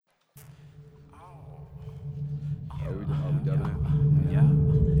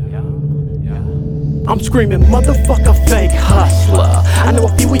screaming, motherfucker, fake hustler. I know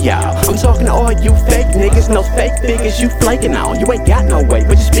a few of y'all, I'm talking to all you fake niggas. No fake figures you flaking on. You ain't got no way,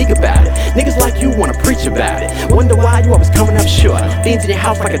 but you speak about it. Niggas like you wanna preach about it. Wonder why you always coming up short. Fiends in your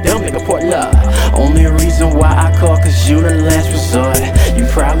house like a dumb nigga for love. Only reason why I call, cause you the last resort. You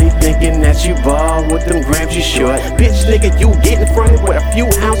probably thinking that you ball with them grams you short. Bitch nigga, you getting fronted with a few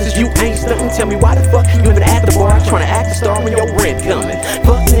ounces. You ain't stunting. Tell me why the fuck you even at the bar trying to act a star when your rent coming.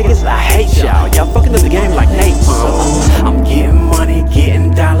 Fuck niggas, I hate y'all. Y'all fucking up the game like Nate. I'm getting money,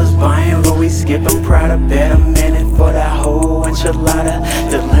 getting dollars, buying Louis, skipping Prada, bet a minute for that whole enchilada.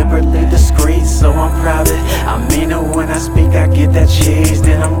 Deliberately discreet, so I'm private. I mean it when I speak, I get that cheese.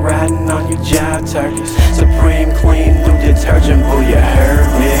 Then I'm riding on you jive turkeys. Supreme clean, new detergent, oh you heard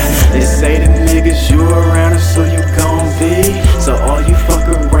me. They say the niggas you around us, so you gon' be. So all you fuck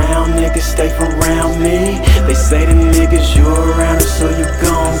around niggas stay from around me. They say the niggas you around us, so you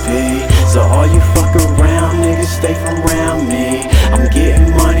gon' be. So all you fuck around niggas stay from around me. I'm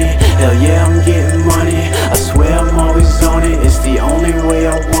getting money, hell yeah I'm getting money. I swear I'm always on it, it's the only way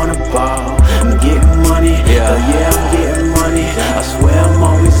I wanna ball. I'm getting money, hell yeah I'm getting money. I swear I'm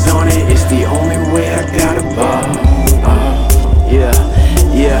always on it, it's the only way I gotta ball.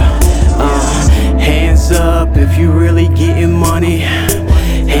 Hands up if you really getting money.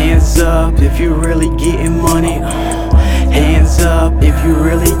 Hands up if you really getting money. Hands up if you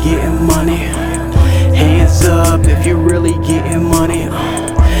really getting money. Hands up if you really getting money.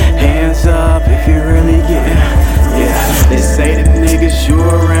 Hands up if you really getting. Yeah, they say the niggas you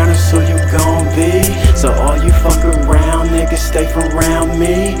around us, so you gon' be. So all you fuck around niggas stay from around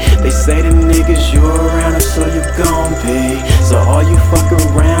me. They say the niggas you around us, so you gon' be. So all you fuck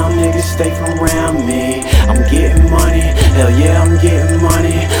around niggas stay from around me. I'm getting money, hell yeah I'm getting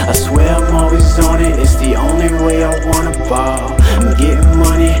money. I swear I'm always on it, it's the only way I wanna ball. I'm getting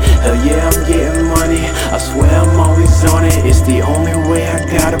money, hell yeah